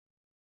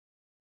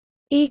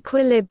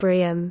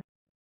Equilibrium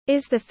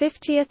is the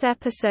 50th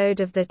episode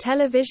of the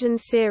television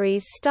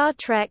series Star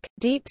Trek –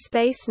 Deep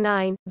Space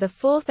Nine, the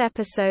fourth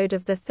episode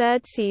of the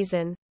third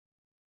season.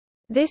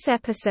 This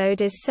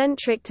episode is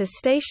centric to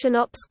station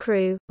ops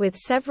crew, with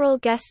several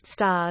guest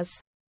stars.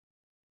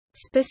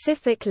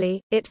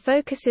 Specifically, it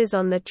focuses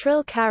on the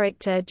Trill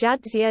character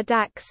Jadzia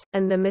Dax,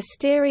 and the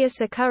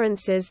mysterious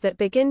occurrences that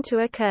begin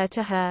to occur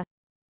to her.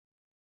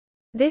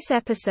 This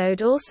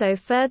episode also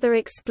further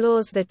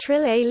explores the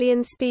Trill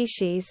alien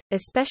species,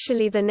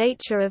 especially the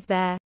nature of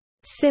their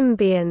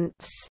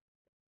symbionts.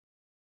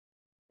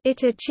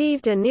 It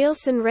achieved a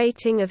Nielsen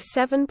rating of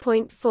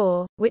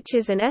 7.4, which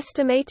is an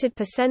estimated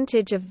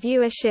percentage of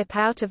viewership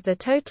out of the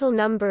total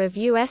number of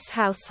U.S.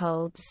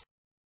 households.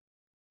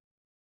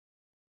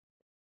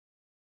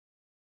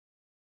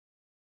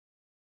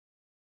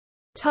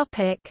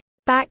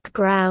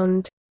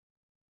 Background.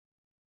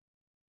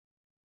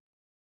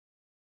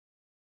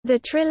 The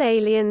Trill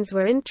aliens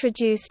were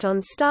introduced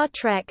on Star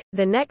Trek –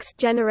 The Next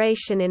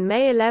Generation in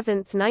May 11,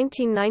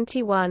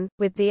 1991,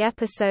 with the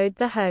episode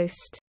The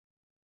Host.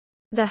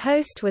 The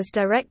Host was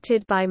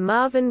directed by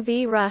Marvin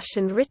V. Rush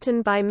and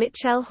written by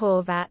Mitchell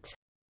Horvat.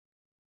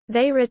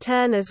 They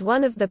return as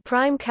one of the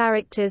prime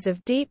characters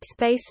of Deep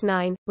Space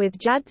Nine, with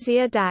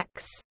Jadzia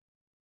Dax.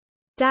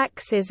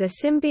 Dax is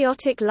a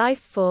symbiotic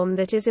life form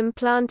that is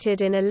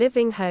implanted in a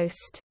living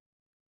host.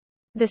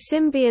 The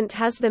symbiont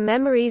has the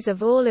memories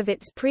of all of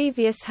its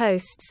previous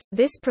hosts.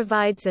 This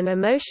provides an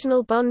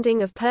emotional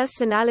bonding of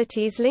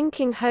personalities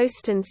linking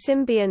host and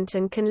symbiont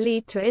and can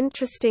lead to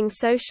interesting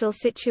social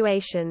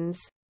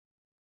situations.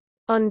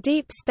 On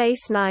Deep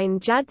Space Nine,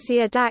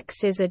 Jadzia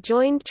Dax is a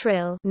joined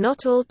Trill.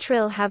 Not all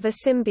Trill have a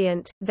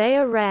symbiont, they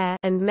are rare,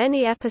 and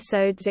many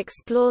episodes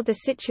explore the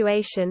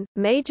situation.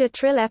 Major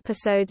Trill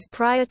episodes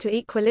prior to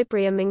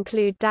Equilibrium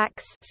include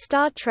Dax,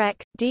 Star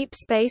Trek, Deep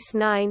Space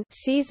Nine,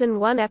 Season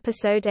 1,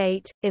 Episode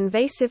 8,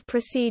 Invasive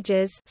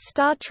Procedures,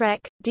 Star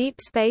Trek, Deep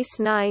Space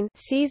Nine,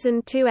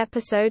 Season 2,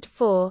 Episode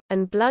 4,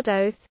 and Blood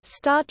Oath,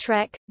 Star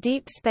Trek,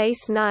 Deep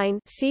Space Nine,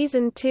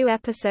 Season 2,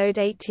 Episode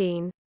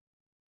 18.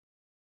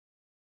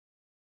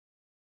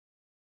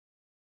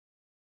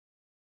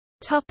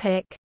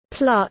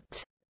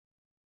 Plot.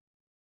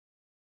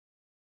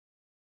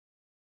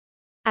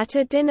 At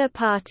a dinner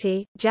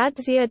party,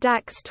 Jadzia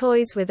Dax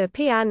toys with a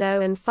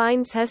piano and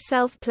finds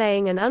herself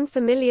playing an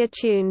unfamiliar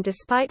tune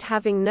despite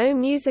having no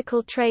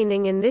musical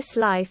training in this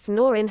life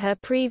nor in her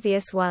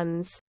previous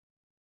ones.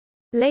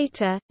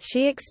 Later,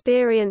 she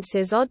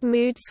experiences odd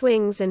mood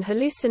swings and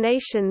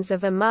hallucinations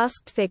of a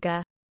masked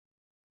figure.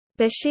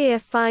 Bashir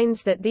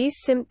finds that these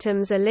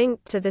symptoms are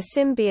linked to the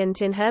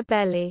symbiont in her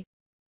belly.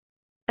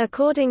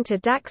 According to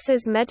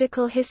Dax's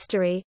medical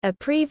history, a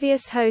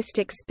previous host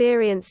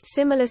experienced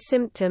similar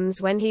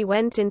symptoms when he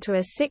went into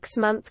a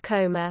 6-month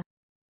coma.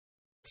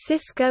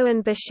 Sisko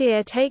and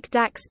Bashir take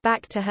Dax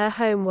back to her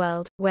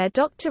homeworld, where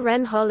Dr.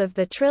 Renhol of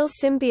the Trill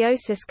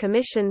Symbiosis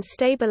Commission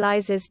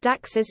stabilizes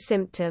Dax's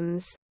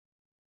symptoms.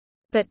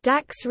 But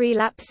Dax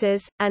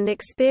relapses, and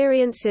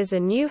experiences a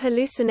new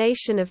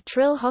hallucination of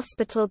Trill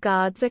hospital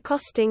guards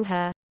accosting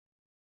her.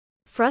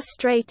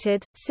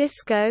 Frustrated,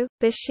 Sisko,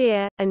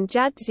 Bashir, and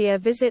Jadzia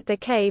visit the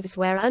caves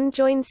where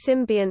unjoined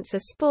symbionts are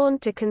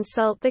spawned to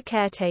consult the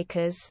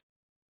caretakers.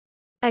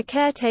 A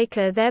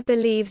caretaker there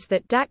believes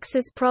that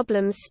Dax's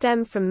problems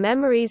stem from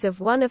memories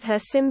of one of her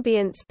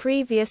symbiont's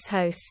previous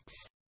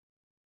hosts.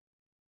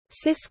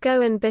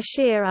 Sisko and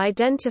Bashir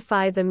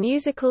identify the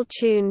musical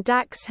tune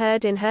Dax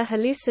heard in her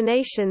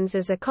hallucinations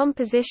as a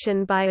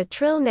composition by a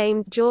Trill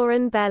named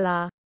Joran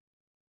Bellar.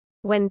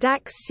 When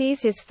Dax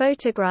sees his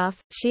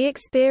photograph, she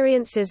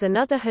experiences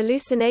another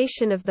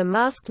hallucination of the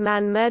masked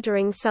man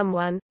murdering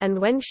someone, and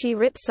when she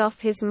rips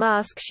off his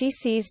mask she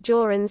sees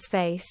Joran's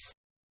face.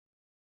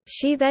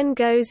 She then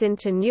goes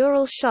into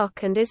neural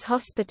shock and is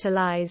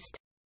hospitalized.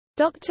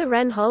 Dr.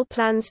 Renhol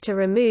plans to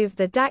remove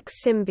the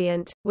Dax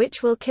symbiont,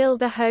 which will kill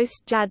the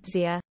host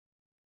Jadzia.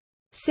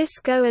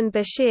 Sisko and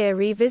Bashir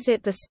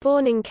revisit the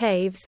spawning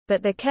caves,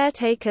 but the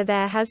caretaker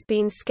there has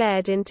been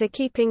scared into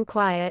keeping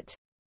quiet.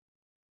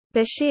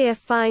 Bashir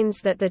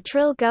finds that the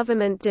Trill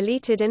government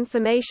deleted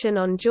information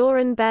on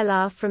Joran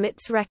Bellar from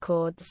its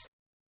records.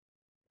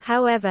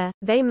 However,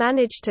 they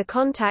manage to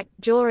contact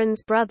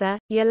Joran's brother,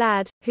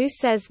 Yalad, who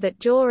says that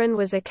Joran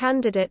was a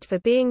candidate for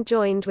being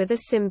joined with a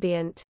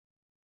symbiont.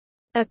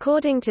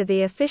 According to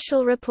the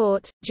official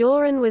report,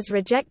 Joran was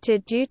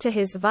rejected due to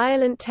his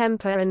violent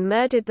temper and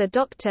murdered the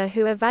doctor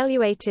who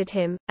evaluated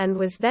him, and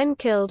was then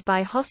killed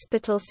by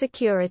hospital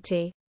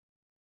security.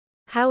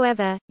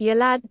 However,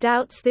 Yalad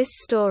doubts this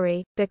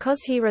story, because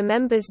he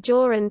remembers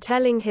Joran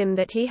telling him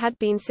that he had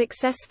been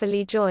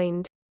successfully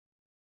joined.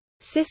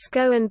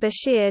 Sisko and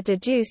Bashir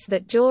deduce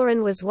that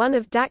Joran was one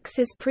of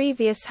Dax's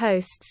previous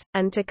hosts,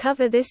 and to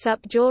cover this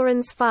up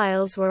Joran's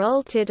files were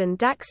altered and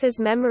Dax's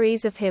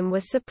memories of him were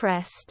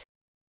suppressed.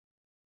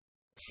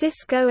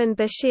 Sisko and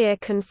Bashir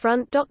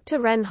confront Dr.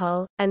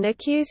 Renhol, and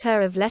accuse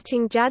her of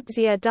letting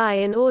Jadzia die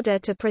in order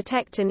to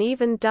protect an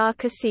even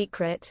darker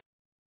secret.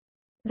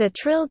 The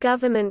Trill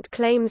government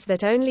claims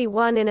that only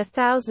 1 in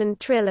 1,000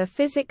 Trill are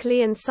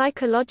physically and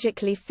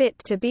psychologically fit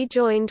to be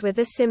joined with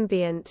a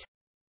symbiont.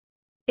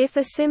 If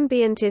a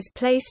symbiont is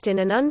placed in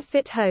an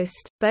unfit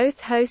host,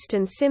 both host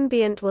and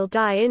symbiont will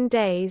die in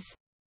days.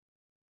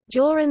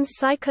 Joran's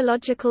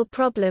psychological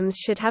problems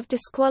should have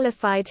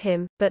disqualified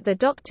him, but the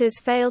doctors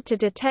failed to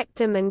detect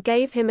them and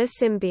gave him a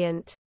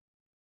symbiont.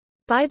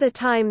 By the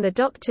time the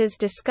doctors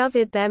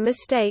discovered their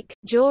mistake,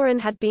 Joran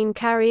had been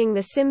carrying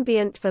the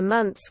symbiont for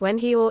months when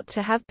he ought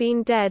to have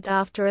been dead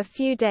after a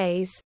few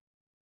days.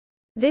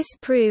 This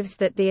proves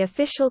that the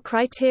official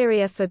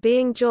criteria for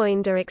being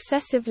joined are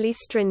excessively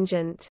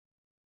stringent.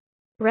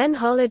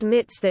 Reinhold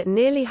admits that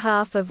nearly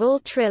half of all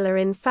Trill are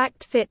in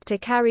fact fit to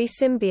carry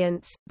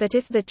symbionts, but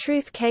if the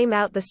truth came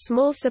out, the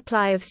small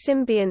supply of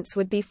symbionts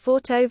would be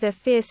fought over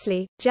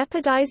fiercely,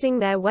 jeopardizing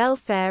their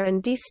welfare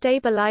and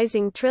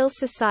destabilizing Trill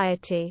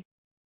society.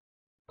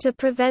 To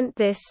prevent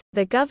this,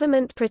 the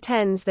government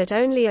pretends that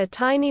only a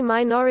tiny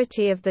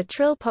minority of the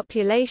Trill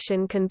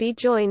population can be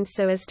joined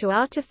so as to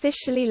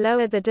artificially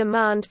lower the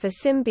demand for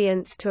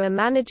symbionts to a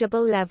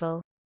manageable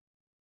level.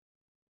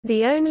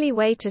 The only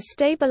way to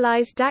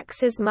stabilize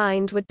Dax's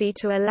mind would be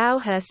to allow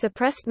her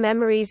suppressed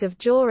memories of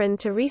Joran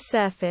to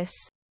resurface.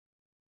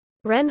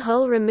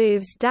 Reinhold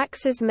removes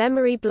Dax's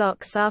memory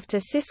blocks after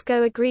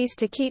Sisko agrees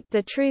to keep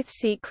the truth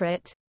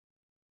secret.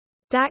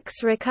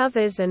 Dax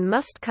recovers and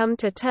must come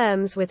to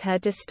terms with her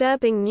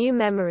disturbing new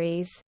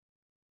memories.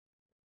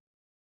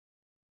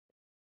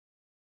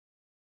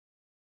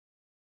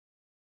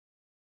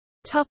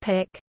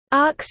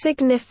 Arc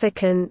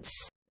significance.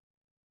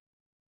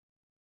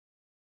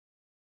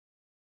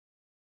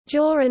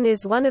 Joran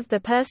is one of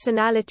the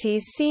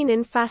personalities seen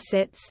in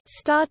Facets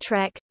Star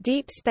Trek,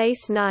 Deep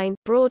Space Nine,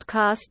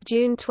 broadcast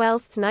June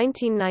 12,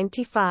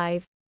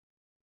 1995.